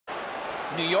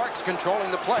New York's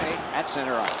controlling the play at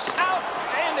center ice.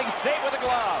 Outstanding save with a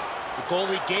glove. The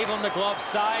goalie gave him the glove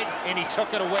side, and he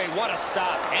took it away. What a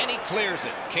stop. And he clears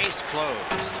it. Case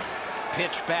closed.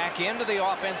 Pitch back into the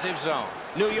offensive zone.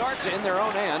 New York's in their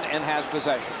own end and has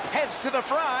possession. Heads to the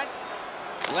front.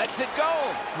 Lets it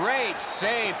go. Great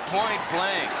save, point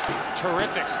blank.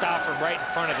 Terrific stop from right in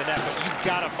front of the net, but you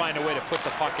got to find a way to put the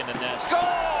puck in the net. Score!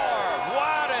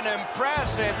 What an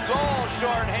impressive goal,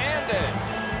 shorthanded.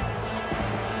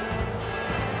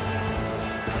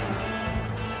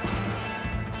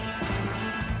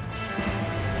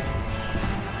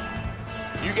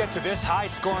 You get to this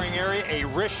high-scoring area, a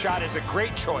wrist shot is a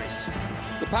great choice.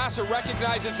 The passer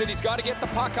recognizes that he's got to get the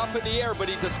puck up in the air, but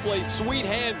he displays sweet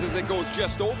hands as it goes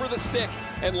just over the stick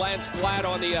and lands flat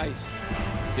on the ice.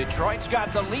 Detroit's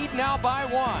got the lead now by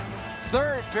 1.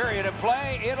 Third period of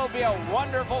play. It'll be a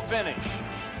wonderful finish.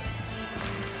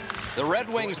 The Red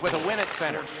Wings with a win at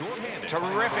center.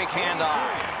 Terrific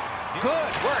hand-eye.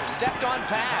 Good work. Stepped on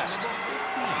past.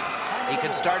 He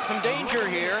could start some danger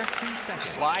here.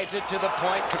 Slides it to the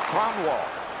point to Cromwell.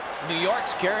 New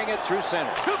York's carrying it through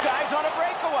center. Two guys on a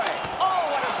breakaway. Oh,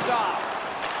 what a stop.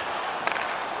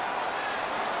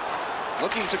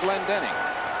 Looking to Glendening.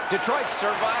 Detroit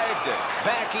survived it.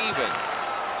 Back even.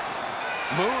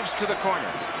 Moves to the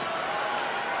corner.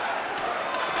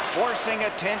 Forcing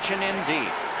attention in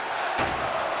deep.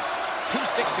 Two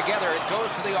sticks together. It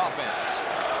goes to the offense.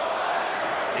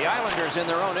 The Islanders in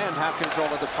their own end have control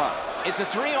of the puck. It's a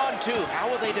 3-on-2. How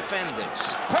will they defend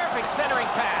this? Perfect centering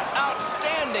pass.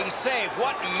 Outstanding save.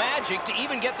 What magic to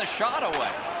even get the shot away.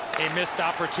 A missed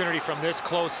opportunity from this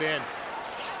close in.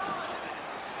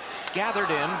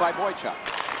 Gathered in by Boychuk.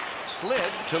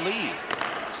 Slid to lead.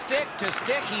 Stick to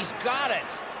stick. He's got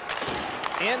it.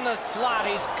 In the slot.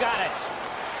 He's got it.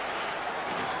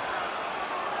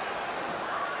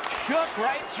 Shook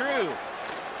right through.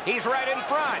 He's right in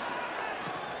front.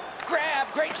 Grab.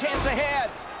 Great chance ahead.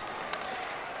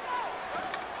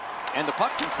 And the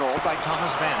puck controlled by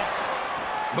Thomas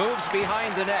Vanek. Moves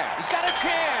behind the net. He's got a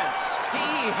chance.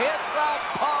 He hit the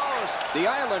post. The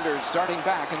Islanders starting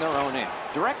back in their own end.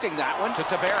 Directing that one to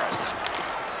Tavares.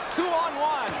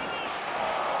 2-on-1.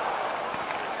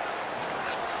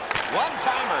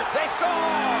 One-timer. They score!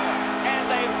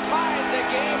 And they've tied